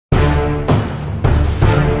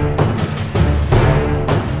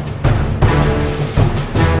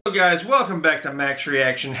Hello guys, welcome back to Max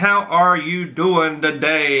Reaction. How are you doing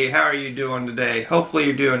today? Hopefully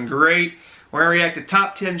you're doing great. We're going to react to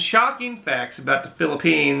top 10 shocking facts about the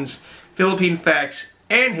Philippines, Philippine facts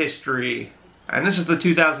and history. And this is the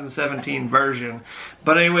 2017 version.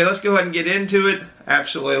 But anyway, let's go ahead and get into it.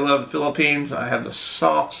 Absolutely love the Philippines. I have the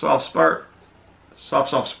soft spot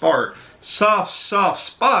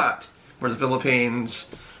for the Philippines.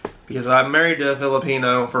 Because I'm married to a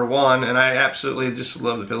Filipino, for one, and I absolutely just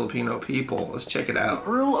love the Filipino people. Let's check it out.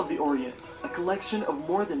 The Pearl of the Orient, a collection of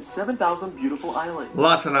more than 7,000 beautiful islands.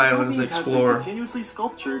 Lots of islands to explore. Has been continuously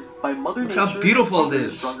sculptured by Mother Nature. Look how beautiful it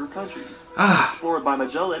is. Stronger countries. Explored by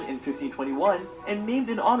Magellan in 1521 and named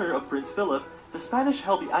in honor of Prince Philip, the Spanish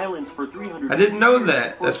held the islands for 300 years. I didn't know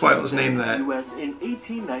that. That's why it was named that. The U.S. in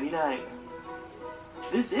 1899.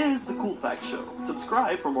 This is The Cool Fact Show.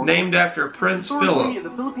 Subscribe for more. Named after Prince Philip. The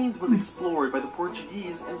Philippines was explored by the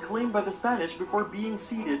Portuguese and claimed by the Spanish before being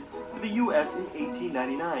ceded to the U.S. in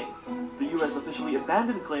 1899. The U.S. officially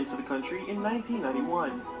abandoned claims to the country in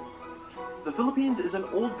 1991. The Philippines is an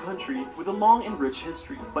old country with a long and rich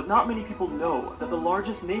history, but not many people know that the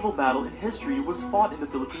largest naval battle in history was fought in the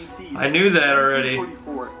Philippine seas. I knew that already.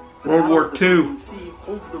 1944. World War II. The Philippine Sea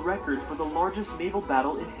holds the record for the largest naval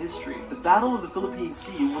battle in history. The Battle of the Philippine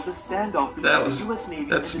Sea was a standoff between the U.S. Navy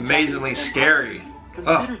and the Japanese amazingly scary.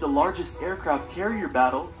 Considered the largest aircraft carrier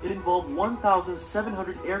battle, it involved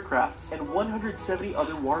 1,700 aircrafts and 170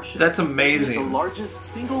 other warships. That's amazing. The largest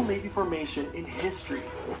single Navy formation in history.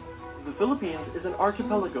 The Philippines is an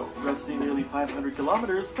archipelago resting nearly 500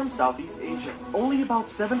 kilometers from Southeast Asia. Only about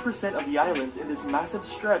 7% of the islands in this massive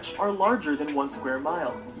stretch are larger than 1 square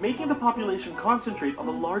mile, making the population concentrate on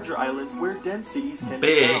the larger islands where dense cities can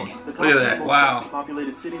be found. The top 10 most densely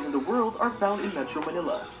populated cities in the world are found in Metro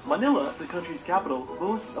Manila. Manila, the country's capital,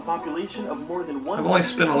 boasts a population of more than 1. I've only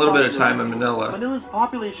spent a little bit of time in Manila. Manila's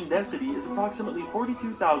population density is approximately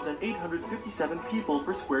 42,857 people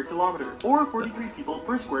per square kilometer, or 43 people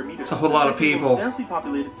per square meter. A whole lot of people. The most densely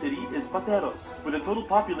populated city is Pateros, with a total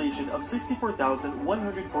population of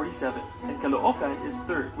 64,147, and Caloocan is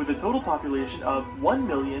third, with a total population of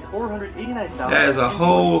 1,489,000. That is a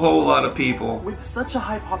whole lot of people. With such a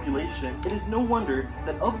high population, it is no wonder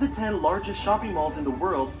that of the 10 largest shopping malls in the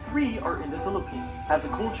world, 3 are in the Philippines. As a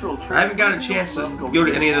cultural trend, I haven't gotten a chance to go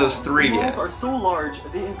to any of those 3 yet. Malls are so large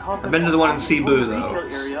they encompass I've been to the one in Cebu though.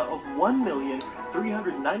 Retail area of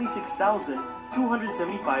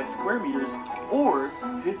 1,396,275 square meters, or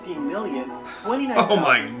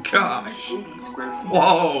 15,029,880 square feet.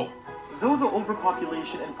 Whoa! Though the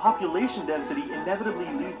overpopulation and population density inevitably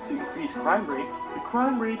leads to increased crime rates, the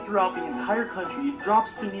crime rate throughout the entire country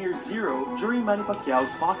drops to near zero during Manny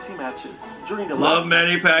Pacquiao's boxing matches. During the Love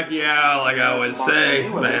Manny Pacquiao, like I always say,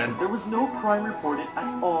 man. There was no crime reported at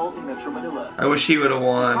all in Metro Manila. I wish he would have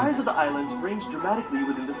won. The size of the islands range dramatically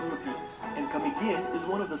within the Philippines, and Camiguin is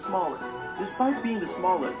one of the smallest. Despite being the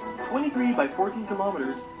smallest, 23 by 14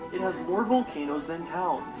 kilometers, it has more volcanoes than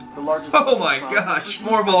towns. The largest. Oh my gosh,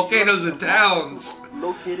 more volcanoes than towns.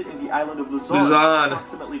 Located in the island of Luzon,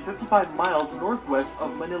 approximately 55 miles northwest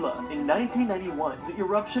of Manila. In 1991, the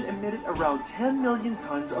eruption emitted around 10 million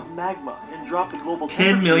tons of magma and dropped the global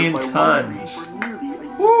temperature by 1 degree for nearly a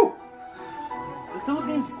year. Woo! The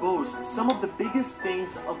Philippines boasts some of the biggest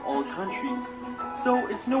things of all countries, so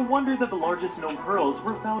it's no wonder that the largest known pearls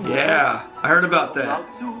were found in the Philippines. I heard about that. Lao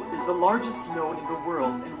is the largest known in the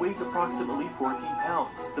world and weighs approximately 14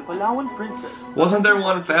 pounds. The Palawan princess. Wasn't there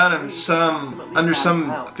one found in under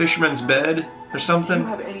some fisherman's bed or something? Do you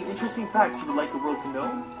have any interesting facts you would like the world to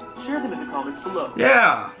know? Share them in the comments below.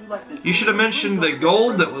 Yeah. You should have mentioned the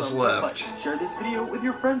gold that was left. Share this video with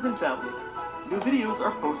your friends and family. New videos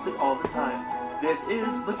are posted all the time. This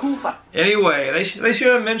is The Cool Fact. Anyway, they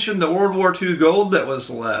should have mentioned the World War II gold that was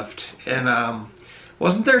left. And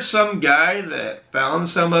wasn't there some guy that found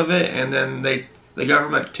some of it and then the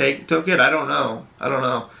government took it? I don't know.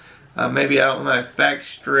 Maybe I don't know my facts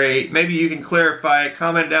straight. Maybe you can clarify it.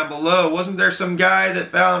 Comment down below. Wasn't there some guy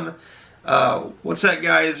that found, what's that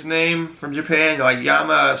guy's name from Japan? Like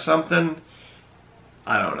Yama something?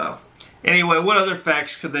 I don't know. Anyway, what other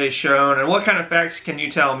facts could they show, and what kind of facts can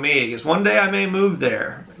you tell me? Because one day I may move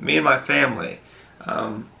there, me and my family.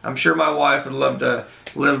 I'm sure my wife would love to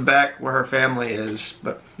live back where her family is,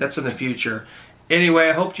 but that's in the future. Anyway,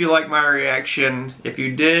 I hope you liked my reaction. If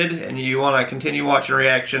you did, and you want to continue watching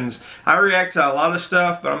reactions, I react to a lot of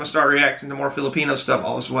stuff, but I'm going to start reacting to more Filipino stuff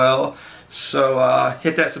as well. So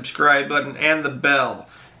hit that subscribe button and the bell.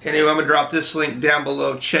 Anyway, I'm going to drop this link down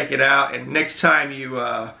below. Check it out, and next time you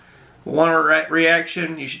want a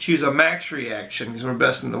reaction, you should choose a Max reaction because we're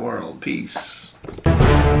best in the world. Peace.